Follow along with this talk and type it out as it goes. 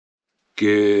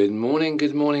Good morning,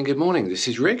 good morning, good morning. This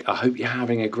is Rick. I hope you're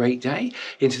having a great day.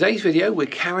 In today's video, we're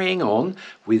carrying on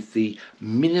with the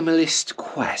minimalist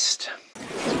quest.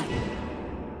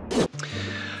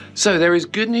 So there is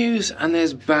good news and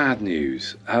there's bad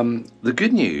news. The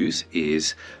good news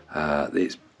is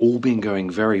it's all been going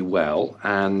very well,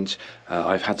 and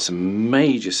I've had some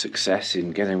major success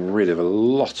in getting rid of a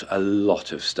lot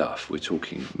of stuff. We're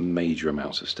talking major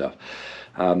amounts of stuff.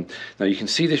 Now you can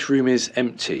see this room is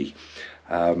empty.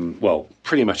 Well,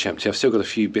 pretty much empty. I've still got a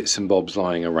few bits and bobs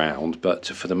lying around, but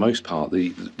for the most part,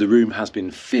 the room has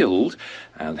been filled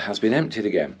and has been emptied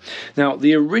again. Now,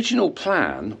 the original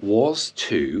plan was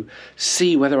to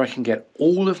see whether I can get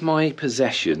all of my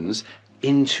possessions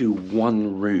into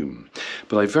one room,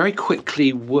 but I very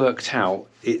quickly worked out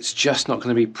it's just not going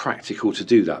to be practical to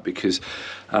do that, because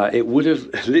it would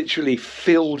have literally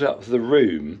filled up the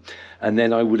room, and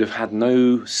then I would have had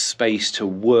no space to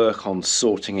work on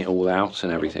sorting it all out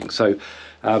and everything. So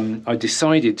I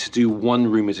decided to do one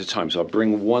room at a time. So I'll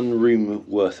bring one room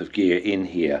worth of gear in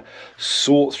here,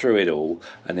 sort through it all,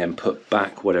 and then put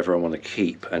back whatever I want to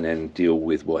keep, and then deal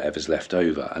with whatever's left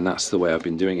over. And that's the way I've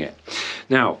been doing it.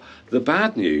 Now, the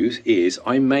bad news is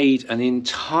I made an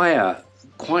entire,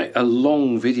 quite a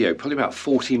long video, probably about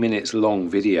 40 minutes long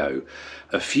video,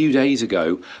 a few days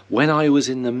ago when I was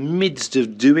in the midst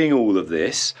of doing all of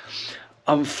this.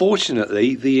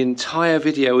 Unfortunately, the entire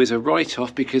video is a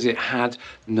write-off because it had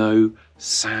no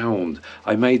sound.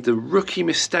 I made the rookie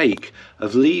mistake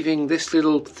of leaving this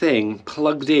little thing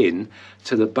plugged in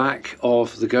to the back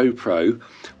of the GoPro,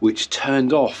 which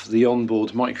turned off the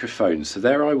onboard microphone. So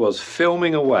there I was,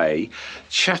 filming away,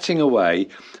 chatting away,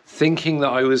 thinking that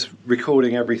I was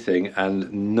recording everything,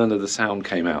 and none of the sound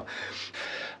came out.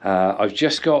 I've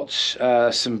just got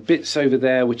some bits over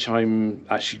there which I'm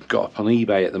actually got up on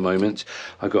eBay at the moment.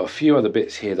 I've got a few other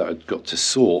bits here that I've got to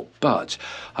sort, but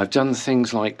I've done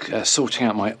things like sorting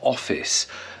out my office.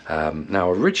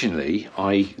 Now originally,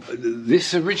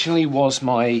 this originally was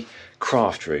my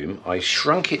craft room. I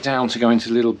shrunk it down to go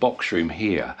into a little box room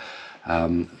here,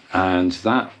 and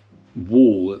that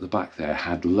wall at the back there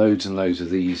had loads and loads of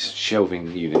these shelving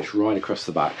units right across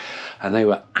the back, and they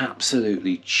were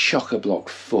absolutely chock-a-block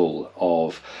full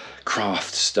of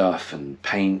craft stuff and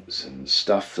paints and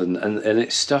stuff, and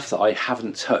it's stuff that I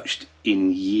haven't touched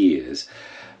in years,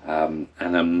 and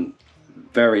I'm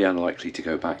very unlikely to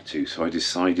go back to. So I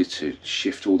decided to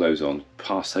shift all those on,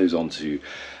 pass those on to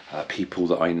people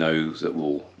that I know that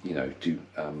will, you know,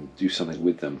 do something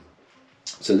with them.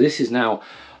 So this is now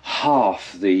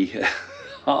half the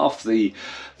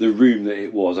room that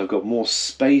it was. I've got more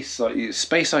space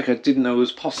like I didn't know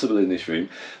was possible in this room.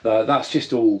 That's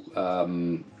just all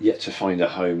yet to find a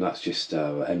home. That's just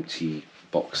empty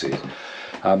boxes.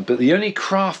 But the only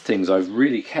craft things I've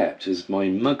really kept is my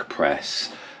mug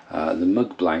press, the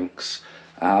mug blanks,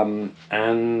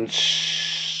 and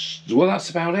well, that's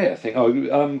about it, I think.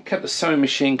 Oh, kept the sewing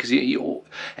machine, because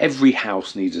every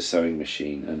house needs a sewing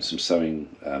machine and some sewing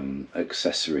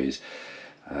accessories,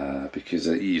 because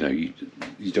you know,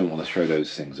 you don't want to throw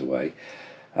those things away.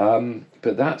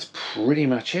 But that's pretty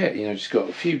much it. You know, just got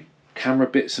a few camera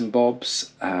bits and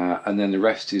bobs, and then the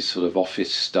rest is sort of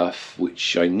office stuff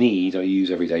which I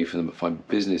use every day for my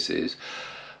businesses,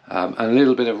 and a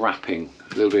little bit of wrapping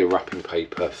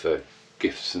paper for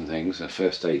gifts and things, and a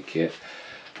first aid kit.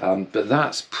 But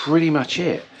that's pretty much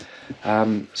it.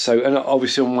 So, and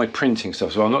obviously all my printing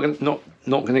stuff. So I'm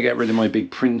not going to get rid of my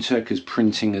big printer, because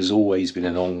printing has always been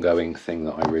an ongoing thing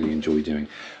that I really enjoy doing.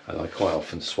 And I quite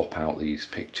often swap out these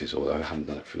pictures, although I haven't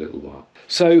done it for a little while.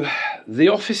 So the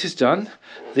office is done.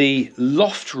 The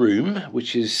loft room,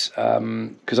 which is,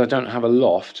 because I don't have a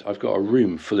loft, I've got a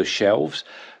room full of shelves.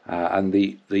 And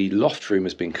the loft room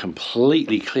has been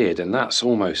completely cleared, and that's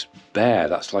almost bare.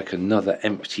 That's like another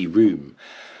empty room.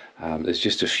 There's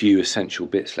just a few essential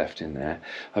bits left in there.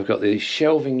 I've got the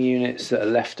shelving units that are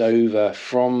left over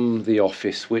from the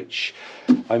office, which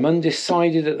I'm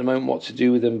undecided at the moment what to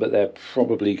do with them, but they're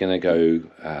probably going to go.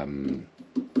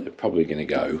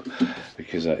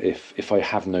 Because if I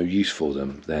have no use for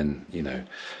them, then you know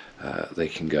they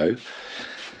can go.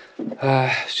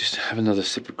 Let's just have another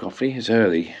sip of coffee. It's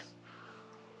early.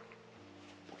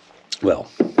 Well,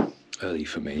 early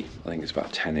for me. I think it's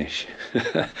about 10ish.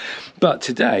 But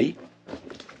today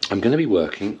I'm going to be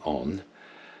working on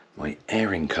my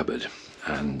airing cupboard,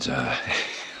 and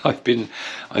I've been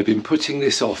putting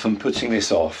this off,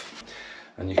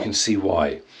 and you can see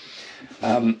why.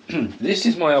 This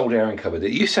is my old airing cupboard.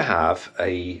 It used to have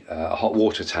a hot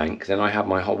water tank. Then I had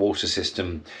my hot water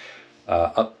system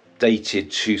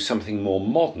updated to something more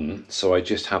modern, so I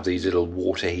just have these little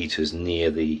water heaters near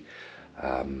the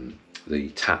the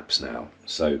taps now,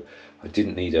 so I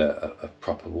didn't need a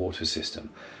proper water system.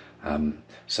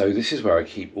 So this is where I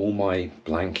keep all my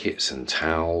blankets and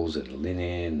towels and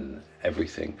linen and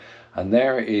everything. And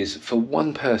there it is for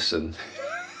one person.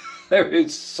 There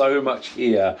is so much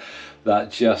here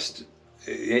that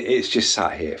it's just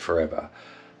sat here forever.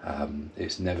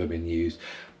 It's never been used.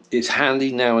 It's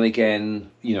handy now and again,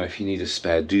 you know, if you need a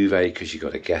spare duvet because you've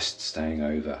got a guest staying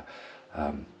over.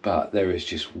 But there is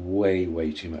just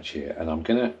way too much here, and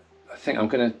I think I'm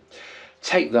gonna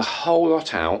take the whole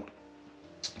lot out,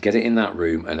 get it in that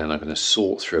room, and then I'm going to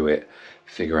sort through it,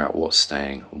 figure out what's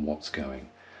staying and what's going.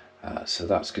 So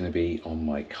that's going to be on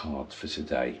my card for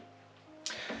today.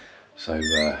 So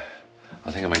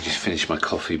I think I may just finish my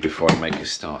coffee before I make a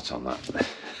start on that.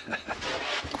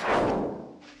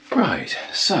 Right,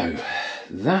 so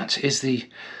that is the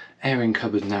airing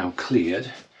cupboard now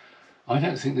cleared. I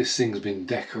don't think this thing's been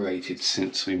decorated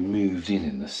since we moved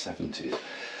in the 70s.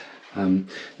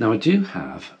 Now I do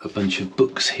have a bunch of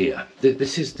books here.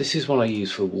 This is what I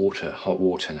use for hot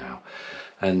water now.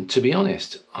 And to be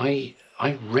honest, I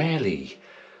rarely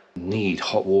need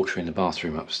hot water in the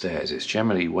bathroom upstairs. It's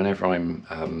generally whenever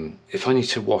I'm, if I need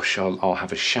to wash, I'll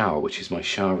have a shower, which is my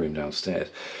shower room downstairs.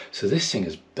 So this thing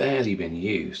has barely been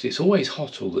used. It's always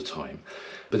hot all the time,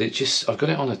 but I've got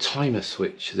it on a timer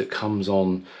switch that comes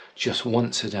on just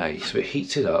once a day. So it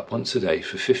heats it up once a day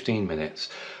for 15 minutes.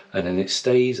 And then it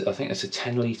stays, I think it's a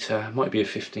 10 litre, might be a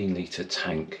 15 litre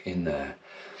tank in there.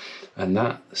 And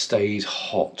that stays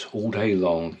hot all day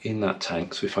long in that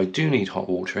tank. So if I do need hot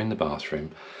water in the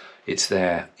bathroom, it's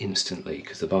there instantly,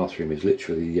 because the bathroom is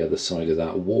literally the other side of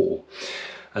that wall.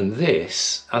 And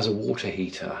this, as a water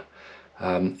heater,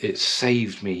 it's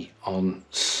saved me on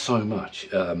so much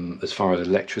as far as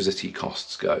electricity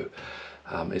costs go.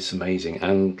 It's amazing.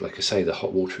 And like I say, the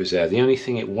hot water is there. The only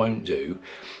thing it won't do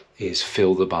is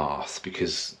fill the bath,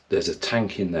 because there's a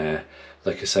tank in there.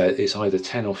 Like I say, it's either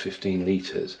 10 or 15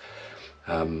 litres,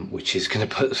 which is going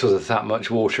to put sort of that much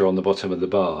water on the bottom of the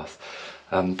bath.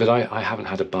 But I haven't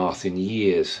had a bath in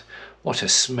years. What a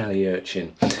smelly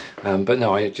urchin. But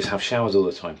no, I just have showers all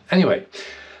the time. Anyway,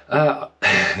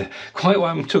 quite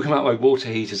why I'm talking about my water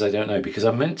heaters, I don't know, because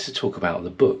I meant to talk about the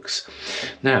books.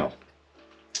 Now,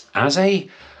 as a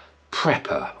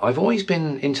prepper, I've always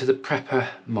been into the prepper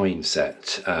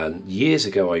mindset. Years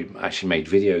ago I actually made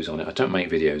videos on it. I don't make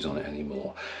videos on it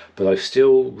anymore, but I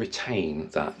still retain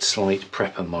that slight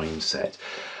prepper mindset.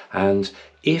 And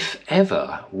if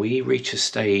ever we reach a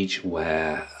stage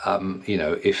where you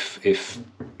know, if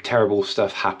terrible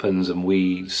stuff happens and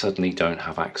we suddenly don't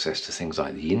have access to things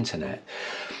like the internet,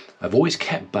 I've always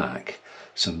kept back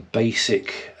some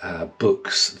basic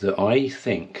books that I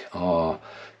think are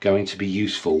going to be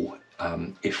useful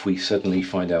if we suddenly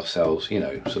find ourselves, you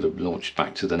know, sort of launched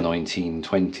back to the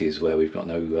 1920s, where we've got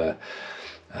no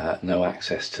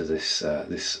access to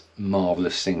this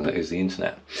marvelous thing that is the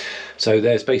internet. So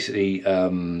there's basically you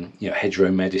know,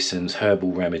 hedgerow medicines,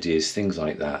 herbal remedies, things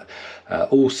like that.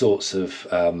 All sorts of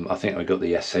I think I got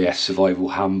the SAS Survival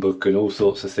Handbook and all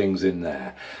sorts of things in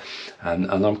there.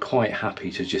 And I'm quite happy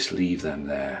to just leave them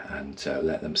there and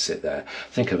let them sit there.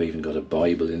 I think I've even got a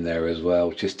Bible in there as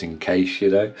well, just in case, you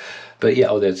know. But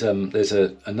yeah, there's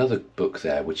another book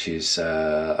there, which is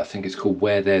I think it's called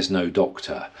Where There's No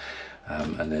Doctor,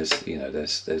 and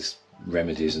there's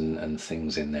remedies and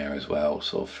things in there as well,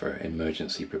 sort of for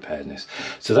emergency preparedness.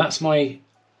 So that's my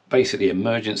basically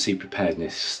emergency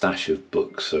preparedness stash of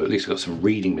books. So at least I've got some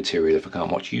reading material if I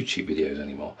can't watch YouTube videos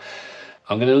anymore.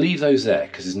 I'm going to leave those there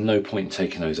because there's no point in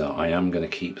taking those out. I am going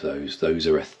to keep those. Those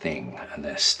are a thing and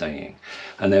they're staying.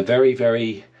 And they're very,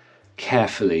 very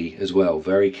carefully as well,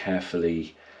 very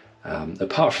carefully.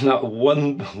 Apart from that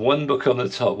one book on the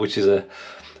top, which is an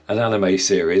anime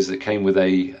series that came with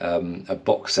a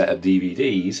box set of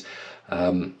DVDs,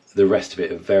 the rest of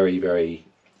it are very, very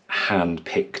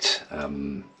hand-picked,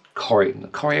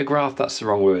 choreographed, that's the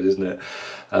wrong word, isn't it?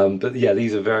 But yeah,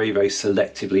 these are very, very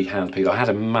selectively hand-picked. I had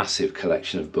a massive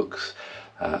collection of books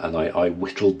and I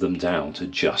whittled them down to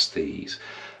just these.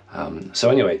 So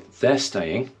anyway, they're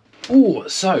staying. Oh,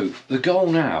 so the goal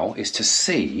now is to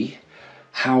see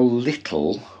how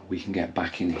little we can get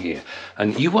back in here.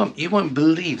 And you won't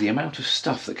believe the amount of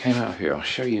stuff that came out of here. I'll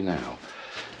show you now.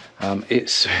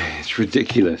 It's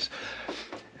ridiculous.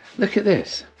 Look at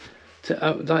this.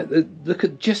 Look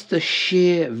at just the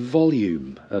sheer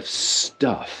volume of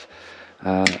stuff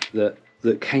that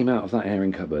came out of that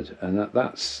airing cupboard, and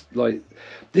that's like,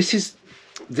 this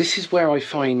is where I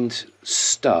find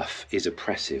stuff is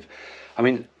oppressive. I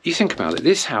mean, you think about it,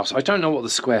 this house, I don't know what the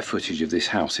square footage of this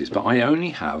house is, but I only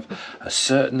have a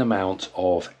certain amount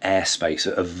of airspace,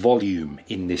 of volume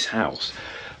in this house.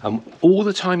 All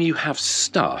the time you have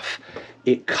stuff,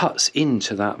 it cuts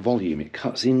into that volume, it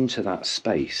cuts into that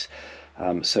space.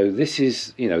 So this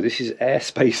is, you know, this is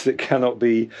airspace that cannot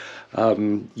be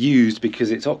used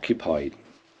because it's occupied.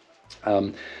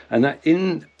 And that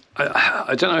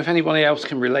I don't know if anybody else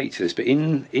can relate to this, but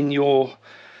in your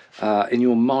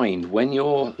mind, when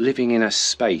you're living in a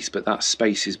space, but that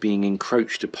space is being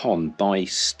encroached upon by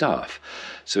stuff,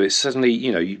 so it's suddenly,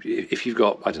 you know, if you've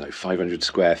got, I don't know, 500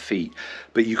 square feet,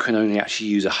 but you can only actually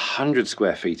use 100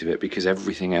 square feet of it because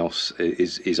everything else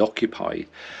is occupied.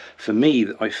 For me,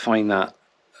 I find that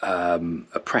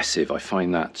oppressive. I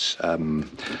find that,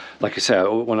 like I say,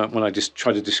 when I just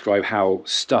try to describe how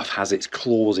stuff has its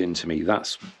claws into me,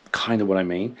 that's kind of what I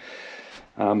mean.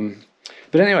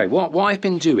 But anyway, what I've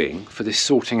been doing for this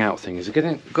sorting out thing is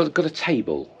I've got a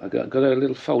table. I've got a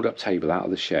little fold-up table out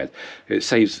of the shed. It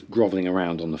saves grovelling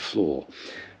around on the floor.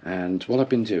 And what I've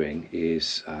been doing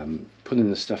is putting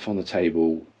the stuff on the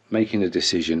table, making a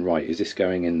decision, right, is this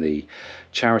going in the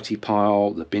charity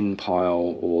pile, the bin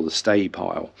pile, or the stay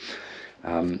pile?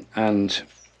 And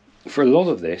for a lot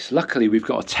of this, luckily we've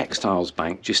got a textiles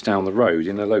bank just down the road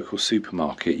in a local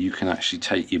supermarket. You can actually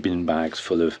take your bin bags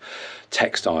full of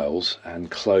textiles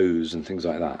and clothes and things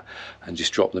like that and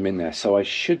just drop them in there. So I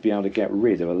should be able to get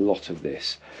rid of a lot of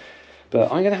this.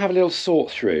 But I'm going to have a little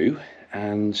sort through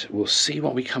and we'll see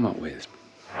what we come up with.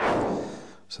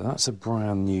 So that's a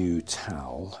brand new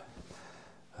towel.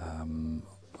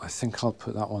 I think I'll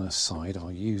put that one aside.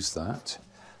 I'll use that.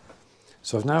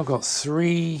 So I've now got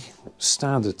 3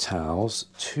 standard towels,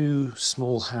 2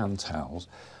 small hand towels.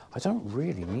 I don't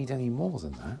really need any more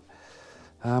than that.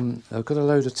 I've got a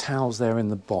load of towels there in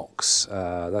the box.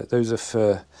 Those are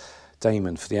for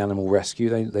Damon, for the animal rescue.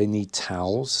 They need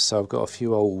towels, so I've got a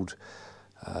few old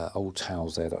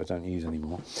towels there that I don't use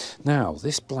anymore. Now,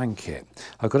 this blanket.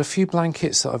 I've got a few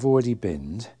blankets that I've already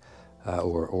binned,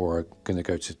 or are going to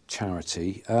go to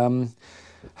charity.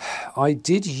 I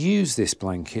did use this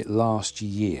blanket last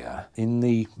year. In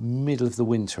the middle of the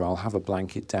winter, I'll have a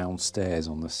blanket downstairs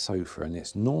on the sofa, and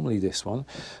it's normally this one,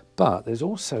 but there's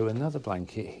also another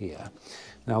blanket here.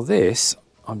 Now this,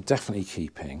 I'm definitely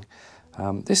keeping.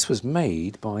 This was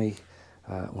made by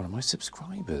one of my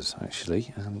subscribers,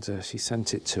 actually, and she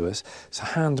sent it to us. It's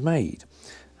handmade,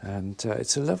 and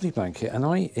it's a lovely blanket, and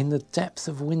in the depth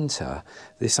of winter,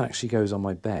 this actually goes on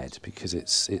my bed because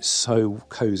it's so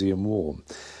cozy and warm.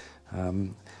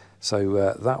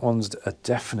 So that one's a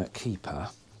definite keeper,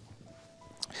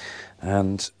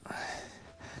 and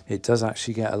it does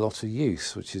actually get a lot of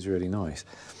use, which is really nice.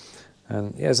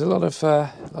 And yeah, there's a lot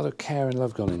of care and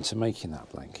love gone into making that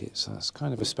blanket, so that's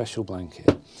kind of a special blanket.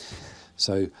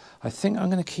 So I think I'm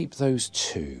going to keep those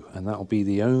 2, and that'll be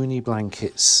the only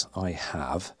blankets I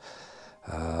have.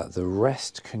 The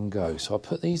rest can go. So I'll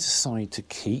put these aside to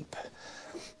keep.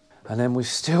 And then we've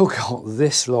still got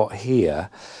this lot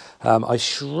here. I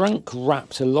shrunk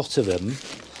wrapped a lot of them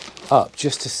up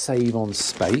just to save on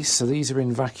space. So these are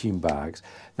in vacuum bags.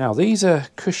 Now these are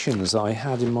cushions that I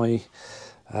had in my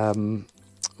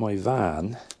my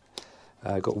van.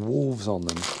 Got wolves on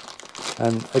them.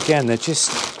 And again, they've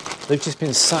just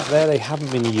been sat there, they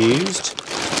haven't been used.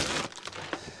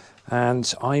 And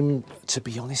to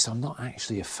be honest, I'm not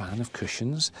actually a fan of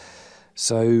cushions.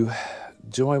 So,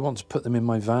 do I want to put them in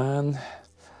my van?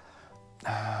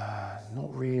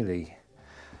 Not really.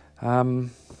 So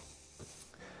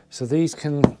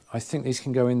I think these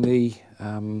can go in the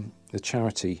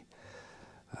charity,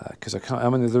 because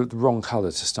I'm in the wrong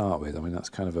colour to start with. I mean, that's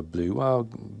kind of a blue. Well,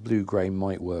 blue-grey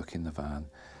might work in the van,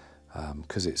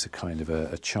 because it's a kind of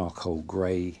a charcoal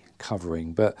grey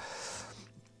covering. But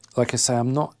like I say,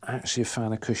 I'm not actually a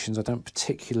fan of cushions. I don't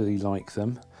particularly like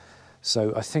them.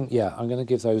 So I think, yeah, I'm going to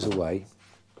give those away.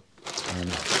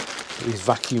 These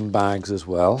vacuum bags as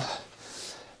well.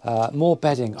 More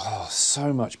bedding. Oh,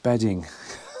 so much bedding.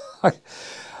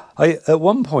 At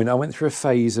one point, I went through a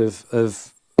phase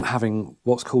of having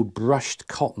what's called brushed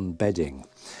cotton bedding.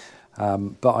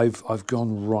 But I've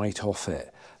gone right off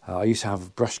it. I used to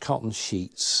have brushed cotton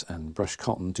sheets and brushed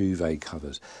cotton duvet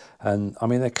covers. And I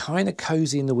mean, they're kind of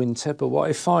cozy in the winter, but what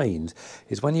I find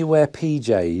is when you wear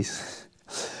PJs,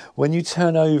 when you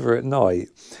turn over at night,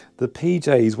 the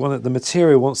PJs, the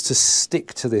material wants to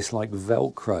stick to this like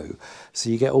Velcro. So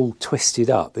you get all twisted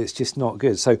up. It's just not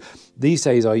good. So these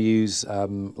days I use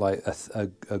like a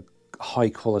high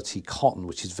quality cotton,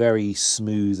 which is very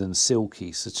smooth and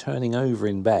silky. So turning over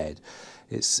in bed,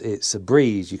 it's a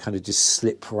breeze. You kind of just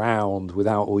slip round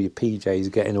without all your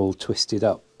PJs getting all twisted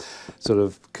up. sort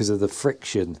of because of the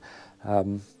friction.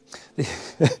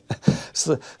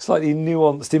 Slightly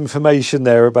nuanced information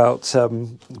there about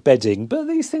bedding, but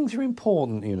these things are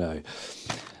important, you know.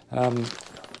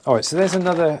 All right, so there's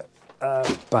another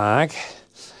bag.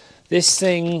 This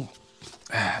thing,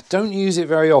 don't use it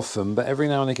very often, but every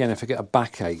now and again, if I get a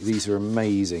backache, these are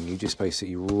amazing. You just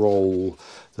basically roll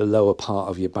the lower part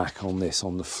of your back on this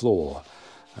on the floor,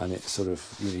 and it sort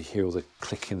of, you hear all the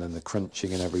clicking and the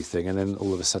crunching and everything, and then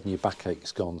all of a sudden your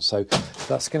backache's gone. So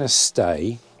that's going to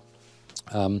stay.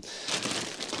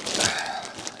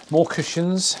 More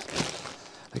cushions.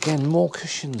 Again, more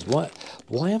cushions.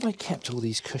 Why have I kept all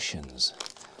these cushions?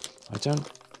 I don't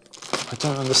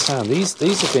understand.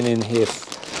 These have been in here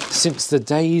since the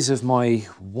days of my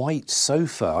white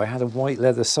sofa. I had a white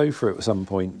leather sofa at some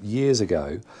point years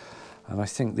ago, and I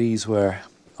think these were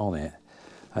on it.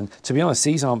 And to be honest,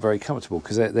 these aren't very comfortable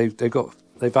because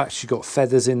they've actually got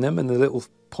feathers in them, and the little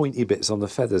pointy bits on the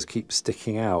feathers keep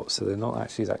sticking out, so they're not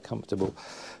actually that comfortable.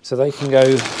 So they can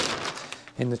go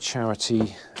in the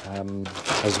charity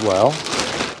as well.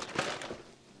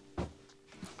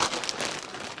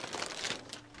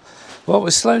 Well,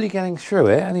 we're slowly getting through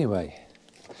it anyway.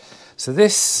 So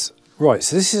this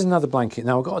is another blanket.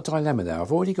 Now I've got a dilemma there.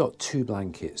 I've already got 2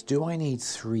 blankets. Do I need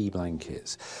 3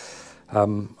 blankets? I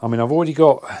mean, I've already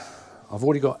got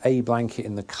a blanket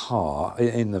in the car,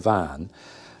 in the van.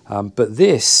 But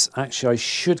this, actually, I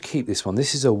should keep this one.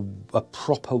 This is a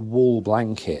proper wool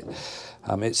blanket.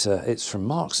 It's from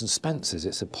Marks and Spencer's.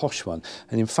 It's a posh one.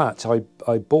 And in fact,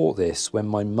 I bought this when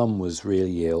my mum was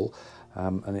really ill,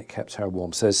 and it kept her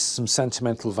warm. So there's some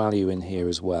sentimental value in here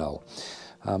as well.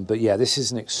 But yeah, this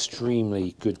is an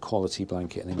extremely good quality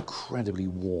blanket and incredibly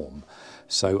warm.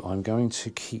 So I'm going to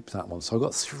keep that one. So I've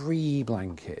got 3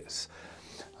 blankets.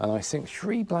 And I think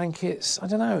 3 blankets, I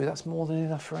don't know, that's more than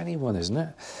enough for anyone, isn't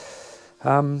it?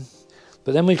 But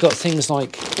then we've got things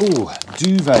like,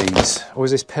 duvets, or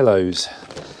is this pillows?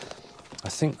 I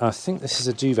think this is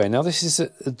a duvet. Now this is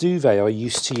a duvet I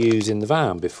used to use in the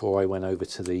van before I went over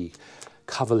to the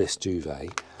coverless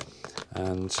duvet.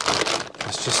 And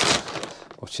let's just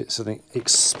watch it suddenly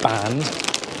expand.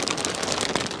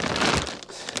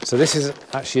 So this is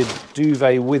actually a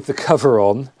duvet with the cover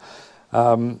on.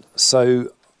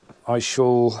 So I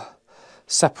shall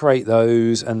separate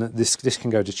those, and this can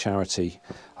go to charity.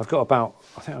 I think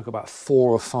I've got about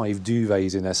 4 or 5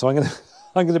 duvets in there. So I'm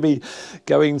going to be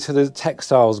going to the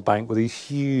textiles bank with these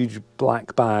huge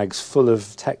black bags full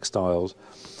of textiles.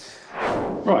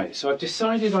 Right, so I've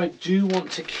decided I do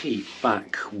want to keep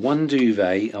back 1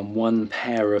 duvet and 1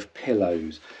 pair of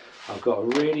pillows. I've got a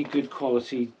really good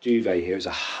quality duvet here. It's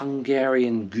a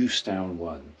Hungarian goose down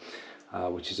one,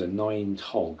 which is a 9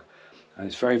 tog. And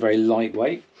it's very, very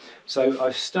lightweight. So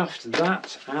I've stuffed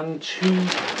that and 2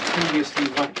 previously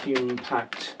vacuum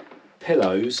packed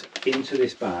pillows into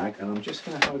this bag, and I'm just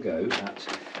going to have a go at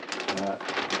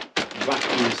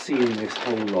vacuum sealing this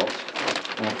whole lot.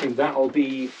 And I think that'll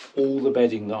be all the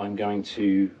bedding that I'm going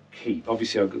to keep.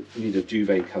 Obviously I need a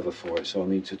duvet cover for it, so I'll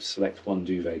need to select 1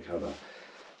 duvet cover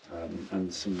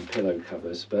and some pillow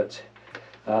covers. But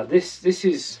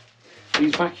these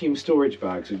vacuum storage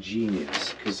bags are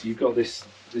genius, because you've got this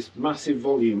massive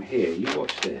volume here. You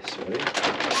watch this, ready?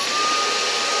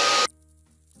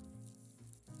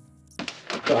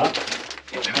 But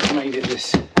it has made it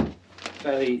this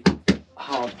fairly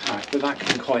hard pack, but that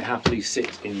can quite happily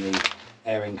sit in the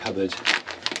airing cupboard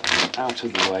out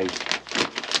of the way,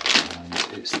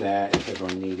 and it's there if ever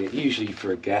I need it, usually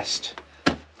for a guest.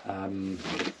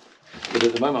 But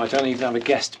at the moment I don't even have a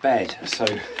guest bed, so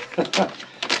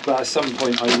but at some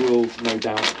point I will no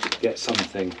doubt get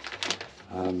something,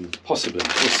 possibly.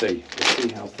 We'll see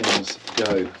how things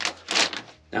go.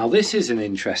 Now this is an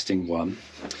interesting one.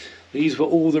 These were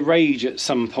all the rage at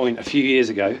some point a few years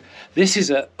ago. This is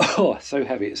so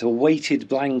heavy, it's a weighted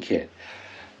blanket.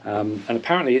 And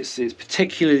apparently it's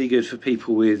particularly good for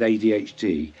people with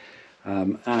ADHD,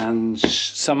 and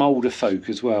some older folk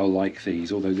as well like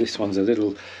these, although this one's a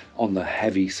little on the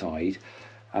heavy side.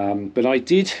 But I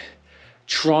did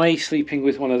try sleeping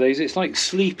with one of those. It's like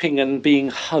sleeping and being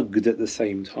hugged at the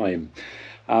same time.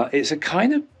 It's a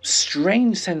kind of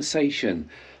strange sensation,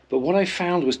 but what I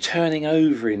found was turning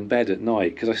over in bed at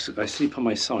night, because I sleep on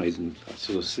my side and I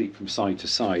sort of sleep from side to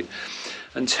side,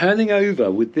 and turning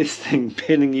over with this thing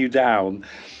pinning you down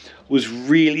was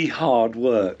really hard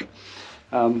work.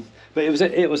 But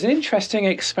it was an interesting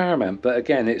experiment, but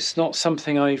again, it's not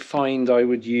something I find I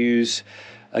would use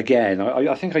again.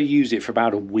 I think I used it for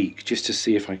about a week just to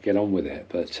see if I could get on with it,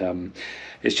 but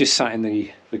it's just sat in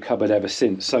the cupboard ever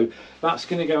since. So that's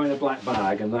going to go in a black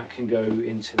bag, and that can go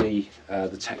into the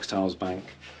textiles bank.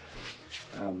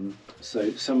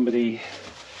 So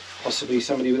possibly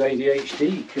somebody with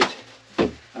ADHD could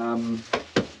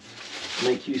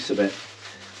make use of it,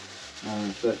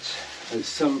 but it's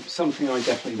something I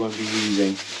definitely won't be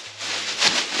using.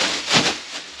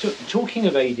 Talking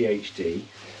of ADHD,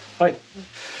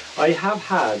 I have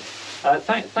had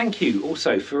thank you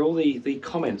also for all the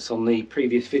comments on the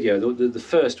previous video, the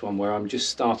first one where I'm just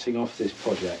starting off this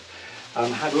project.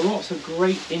 Had lots of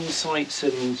great insights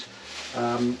and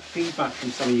feedback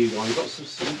from some of you guys. Got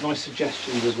some nice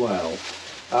suggestions as well.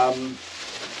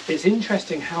 It's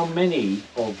interesting how many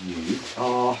of you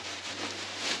are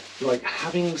like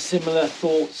having similar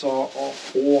thoughts or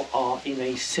are in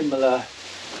a similar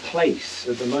place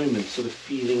at the moment, sort of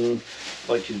feeling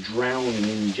like you're drowning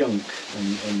in junk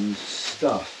and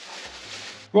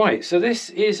stuff. Right, so this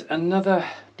is another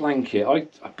blanket. I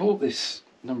bought this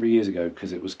a number of years ago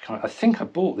because it was I think I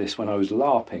bought this when I was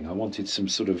LARPing. I wanted some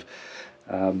sort of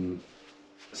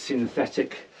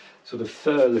synthetic sort of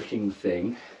fur looking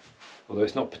thing, although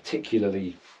it's not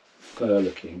particularly fur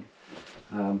looking,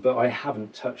 but I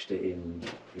haven't touched it in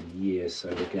years. So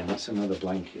again, that's another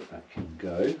blanket that can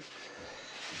go.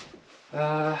 What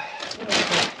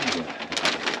else here?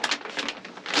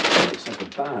 Looks like a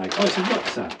bag. Oh, it's a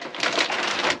rucksack.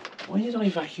 Why did I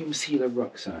vacuum seal a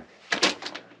rucksack?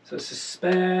 So it's a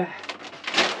spare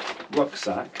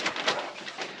rucksack.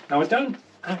 Now I don't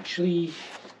actually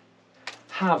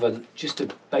have just a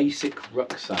basic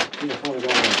rucksack. I think if I want to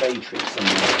go on a day trip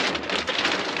somewhere.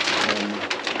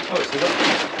 Oh, it's a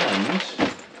rucksack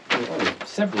and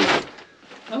several.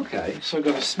 Okay, so I've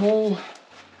got a small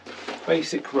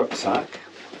basic rucksack.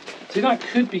 See, that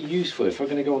could be useful if I'm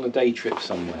going to go on a day trip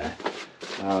somewhere,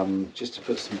 just to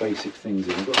put some basic things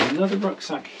in. I've got another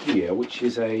rucksack here, which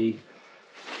is I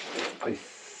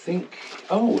think,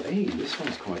 oh, hey, this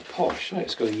one's quite posh. Oh,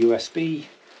 it's got a USB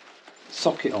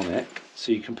socket on it,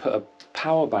 so you can put a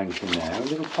power bank in there, a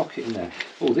little pocket in there.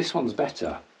 Oh, this one's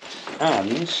better.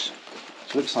 And it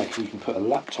looks like you can put a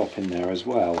laptop in there as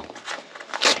well,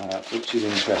 which is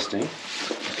interesting.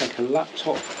 It's like a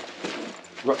laptop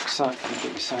rucksack. You've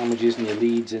got your sandwiches and your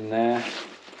leads in there.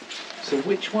 So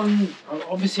which one?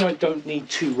 Obviously I don't need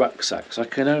two rucksacks, I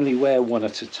can only wear one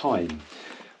at a time.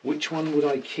 Which one would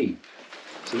I keep?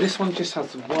 So this one just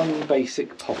has one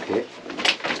basic pocket.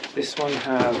 This one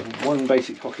has one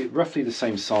basic pocket, roughly the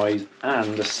same size,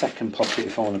 and a second pocket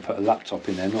if I want to put a laptop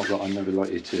in there. Not that I'm never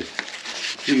likely to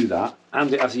do that.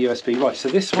 And it has a USB. Right, so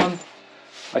this one,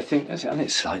 I think, and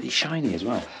it's slightly shiny as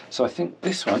well. So I think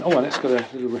this one, oh, and it's got a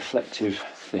little reflective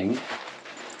thing.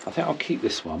 I think I'll keep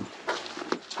this one.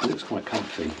 It looks quite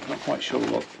comfy. Not quite sure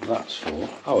what that's for.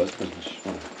 Oh, I just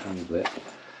want to handle it.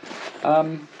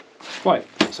 Right,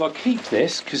 so I'll keep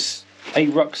this because a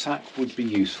rucksack would be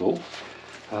useful,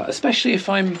 especially if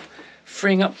I'm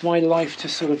freeing up my life to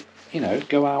sort of, you know,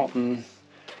 go out and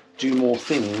do more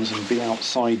things and be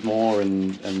outside more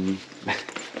and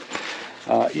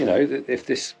you know, if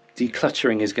this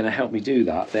decluttering is going to help me do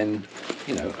that, then,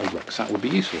 you know, a rucksack would be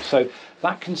useful. So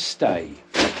that can stay.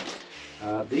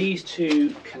 These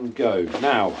two can go.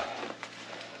 Now,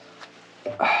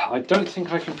 I don't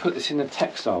think I can put this in a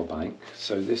textile bank,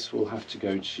 so this will have to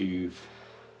go to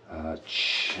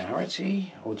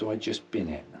charity, or do I just bin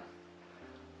it?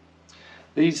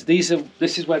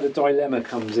 This is where the dilemma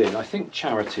comes in. I think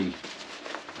charity.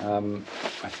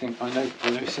 I think I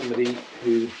know somebody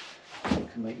who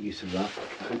can make use of that,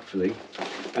 hopefully.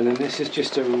 And then this is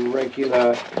just a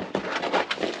regular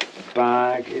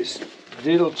bag. It's a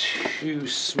little too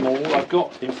small.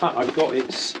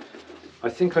 I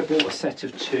think I bought a set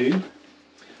of two.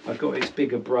 I've got its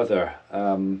bigger brother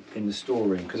in the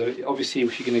storeroom, because obviously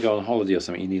if you're going to go on holiday or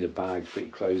something, you need a bag to put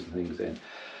your clothes and things in.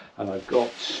 And I've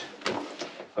got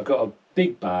a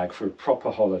big bag for a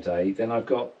proper holiday. Then I've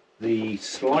got the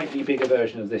slightly bigger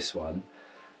version of this one,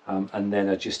 and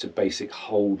then just a basic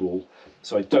holdall.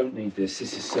 So I don't need this.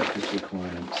 This is surplus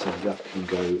requirement, so that can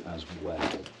go as well.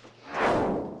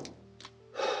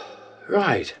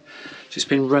 Right, just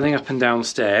been running up and down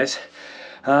stairs.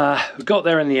 We got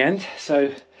there in the end,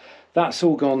 so that's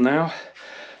all gone now.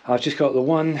 I've just got the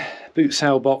one boot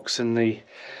sale box and the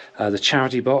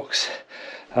charity box.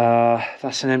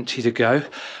 That's an empty to go.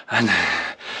 And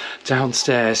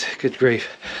downstairs, good grief,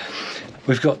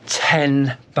 we've got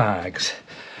 10 bags.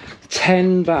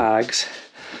 10 bags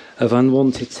of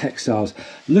unwanted textiles.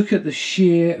 Look at the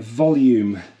sheer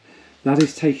volume that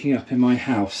is taking up in my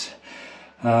house.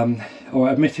 or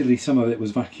admittedly some of it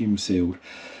was vacuum sealed,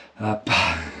 but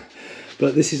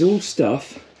this is all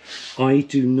stuff I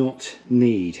do not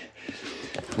need.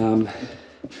 And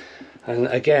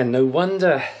again, no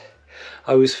wonder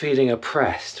I was feeling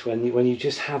oppressed when you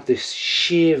just have this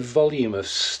sheer volume of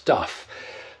stuff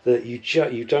that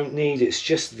you don't need. It's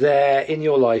just there in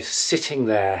your life, sitting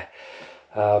there,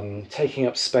 taking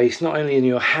up space, not only in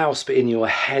your house but in your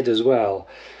head as well.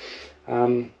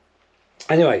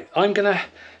 Anyway, I'm gonna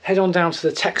head on down to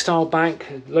the textile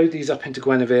bank, load these up into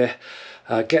Guinevere,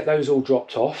 get those all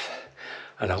dropped off,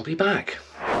 and I'll be back.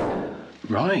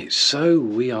 Right, so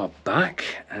we are back,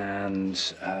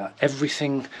 and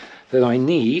everything that I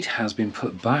need has been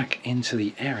put back into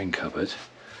the airing cupboard.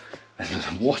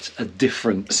 And what a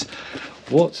difference!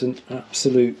 What an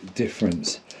absolute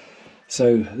difference!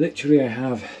 So literally I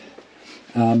have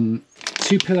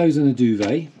 2 pillows and a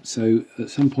duvet, so at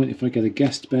some point if I get a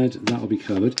guest bed that'll be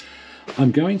covered.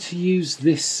 I'm going to use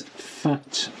this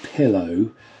fat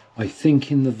pillow, I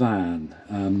think, in the van.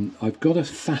 I've got a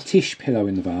fattish pillow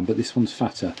in the van, but this one's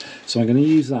fatter, so I'm going to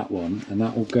use that one, and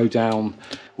that will go down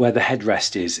where the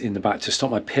headrest is in the back to stop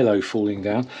my pillow falling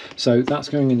down. So that's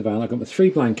going in the van. I've got my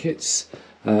 3 blankets,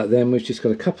 then we've just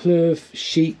got a couple of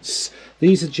sheets.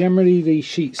 These are generally the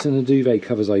sheets and the duvet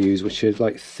covers I use, which are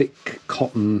like thick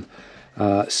cotton,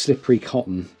 slippery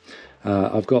cotton.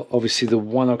 I've got obviously the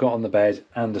one I've got on the bed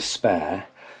and a spare,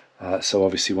 so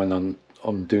obviously when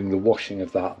I'm doing the washing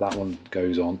of that one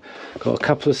goes on. Got a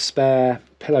couple of spare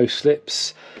pillow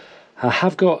slips. I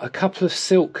have got a couple of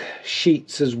silk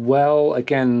sheets as well.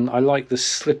 Again, I like the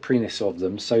slipperiness of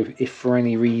them, so if for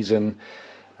any reason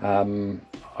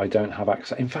I don't have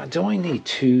access. In fact, do I need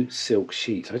 2 silk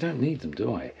sheets? I don't need them,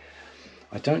 do I?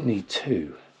 I don't need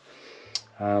 2.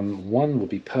 One would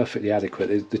be perfectly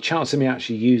adequate. The chance of me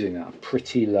actually using that are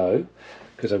pretty low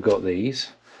because I've got these.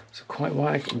 So quite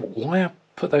why I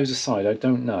put those aside, I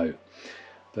don't know.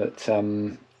 But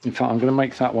in fact, I'm going to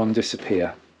make that one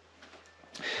disappear.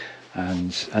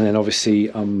 And then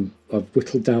obviously I've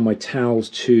whittled down my towels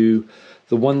to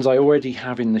the ones I already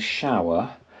have in the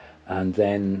shower, and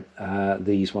then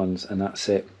these ones, and that's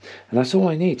it. And that's all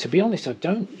I need. To be honest, I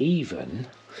don't even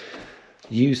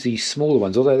use these smaller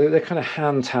ones, although they're kind of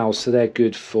hand towels, so they're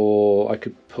good for, I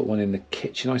could put one in the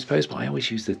kitchen I suppose, but I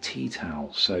always use the tea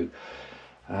towels. So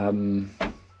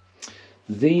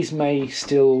these may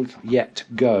still yet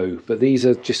go, but these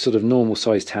are just sort of normal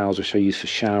sized towels which I use for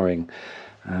showering.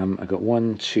 I've got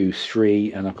 1, 2,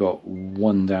 3, and I've got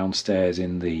 1 downstairs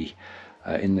in the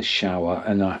shower,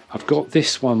 and I've got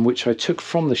this one which I took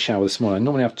from the shower this morning. I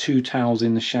normally have 2 towels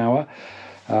in the shower,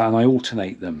 and I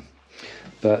alternate them.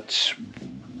 But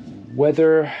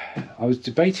whether I was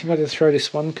debating whether to throw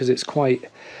this one because it's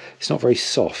not very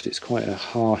soft. It's quite a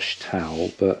harsh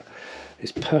towel, but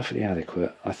it's perfectly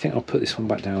adequate. I think I'll put this one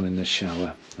back down in the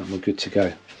shower, and we're good to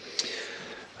go.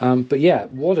 But yeah,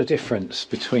 what a difference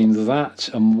between that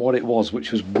and what it was,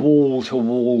 which was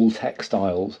wall-to-wall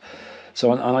textiles.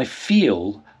 So, and I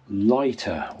feel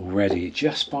lighter already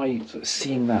just by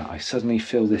seeing that. I suddenly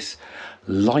feel this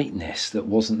lightness that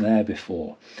wasn't there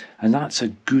before, and that's a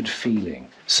good feeling.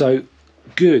 So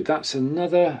good, that's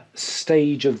another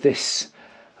stage of this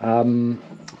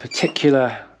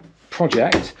particular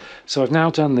project. So I've now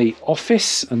done the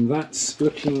office, and that's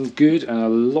looking good and a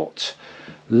lot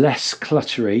less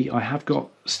cluttery. I have got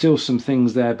still some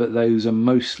things there, but those are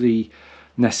mostly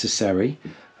necessary.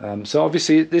 So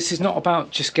obviously this is not about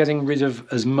just getting rid of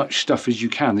as much stuff as you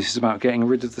can. This is about getting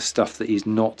rid of the stuff that is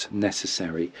not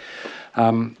necessary.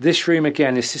 This room,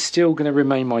 again, this is still going to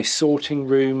remain my sorting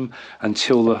room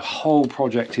until the whole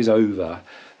project is over,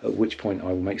 at which point I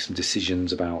will make some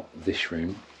decisions about this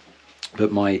room.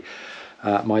 But my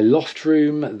loft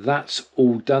room, that's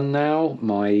all done now.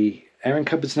 My airing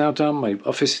cupboard's now done, my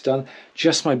office is done,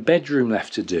 just my bedroom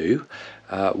left to do,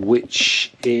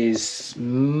 which is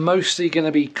mostly going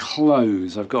to be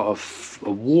clothes. I've got a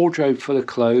wardrobe full of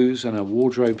clothes and a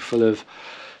wardrobe full of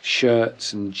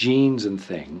shirts and jeans and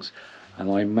things, and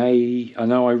I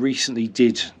know I recently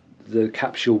did the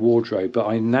capsule wardrobe, but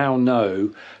I now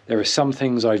know there are some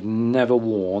things I've never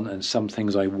worn and some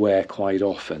things I wear quite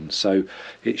often, so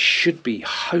it should be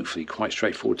hopefully quite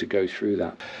straightforward to go through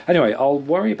that. Anyway, I'll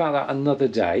worry about that another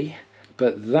day,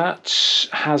 but that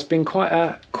has been quite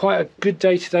a good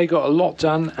day today. Got a lot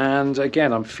done, and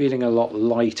again I'm feeling a lot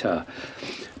lighter.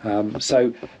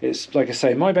 So it's, like I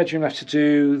say, my bedroom left to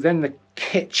do, then the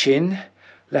kitchen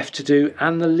left to do,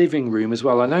 and the living room as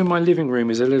well. I know my living room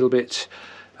is a little bit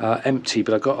empty,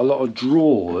 but I've got a lot of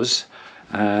drawers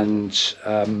and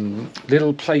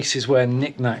little places where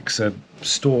knickknacks are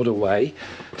stored away.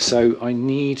 So I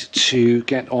need to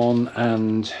get on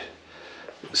and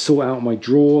sort out my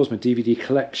drawers, my DVD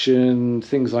collection,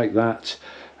 things like that.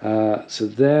 So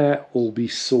they'll all be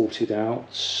sorted out.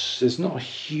 There's not a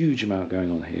huge amount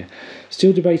going on here.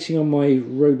 Still debating on my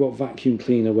robot vacuum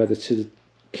cleaner whether to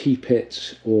keep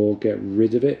it or get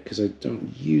rid of it, because I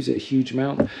don't use it a huge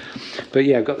amount. But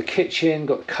yeah, I've got the kitchen,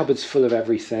 got the cupboards full of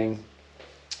everything,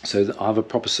 so that I have a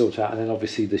proper sort out. And then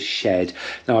obviously the shed.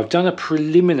 Now I've done a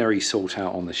preliminary sort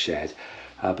out on the shed,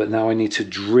 but now I need to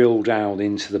drill down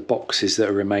into the boxes that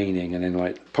are remaining, and then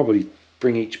like probably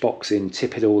bring each box in,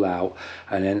 tip it all out,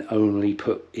 and then only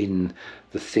put in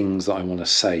the things that I want to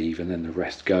save, and then the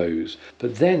rest goes.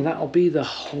 But then that'll be the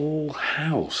whole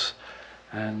house,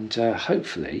 and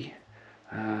hopefully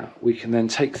we can then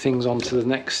take things on to the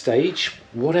next stage,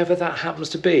 whatever that happens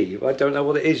to be. I don't know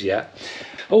what it is yet.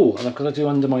 Oh, and I've got to do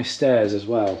under my stairs as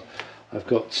well. I've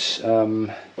got I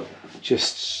mean,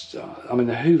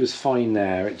 the Hoover's fine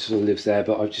there, it sort of lives there,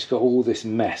 but I've just got all this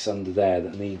mess under there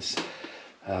that needs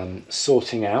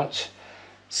sorting out.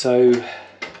 So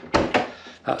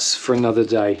that's for another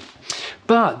day.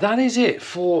 But that is it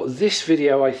for this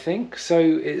video, I think.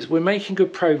 So we're making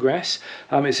good progress.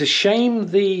 It's a shame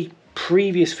the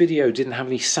previous video didn't have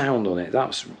any sound on it.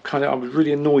 That's kind of, I was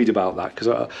really annoyed about that, because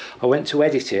I went to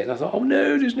edit it and I thought, oh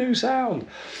no, there's no sound.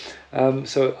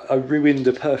 So I ruined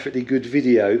a perfectly good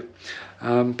video.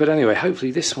 But anyway,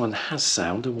 hopefully this one has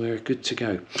sound and we're good to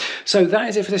go. So that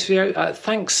is it for this video.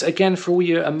 Thanks again for all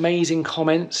your amazing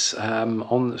comments,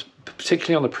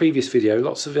 particularly on the previous video.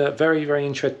 Lots of very, very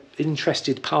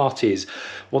interested parties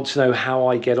want to know how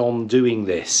I get on doing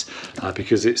this,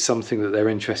 because it's something that they're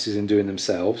interested in doing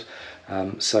themselves.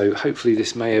 So hopefully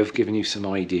this may have given you some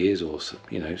ideas, or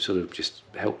sort of just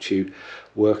helped you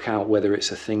work out whether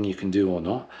it's a thing you can do or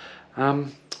not.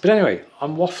 But anyway,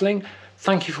 I'm waffling.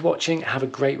 Thank you for watching. Have a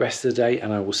great rest of the day,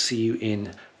 and I will see you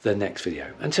in the next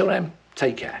video. Until then,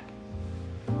 take care.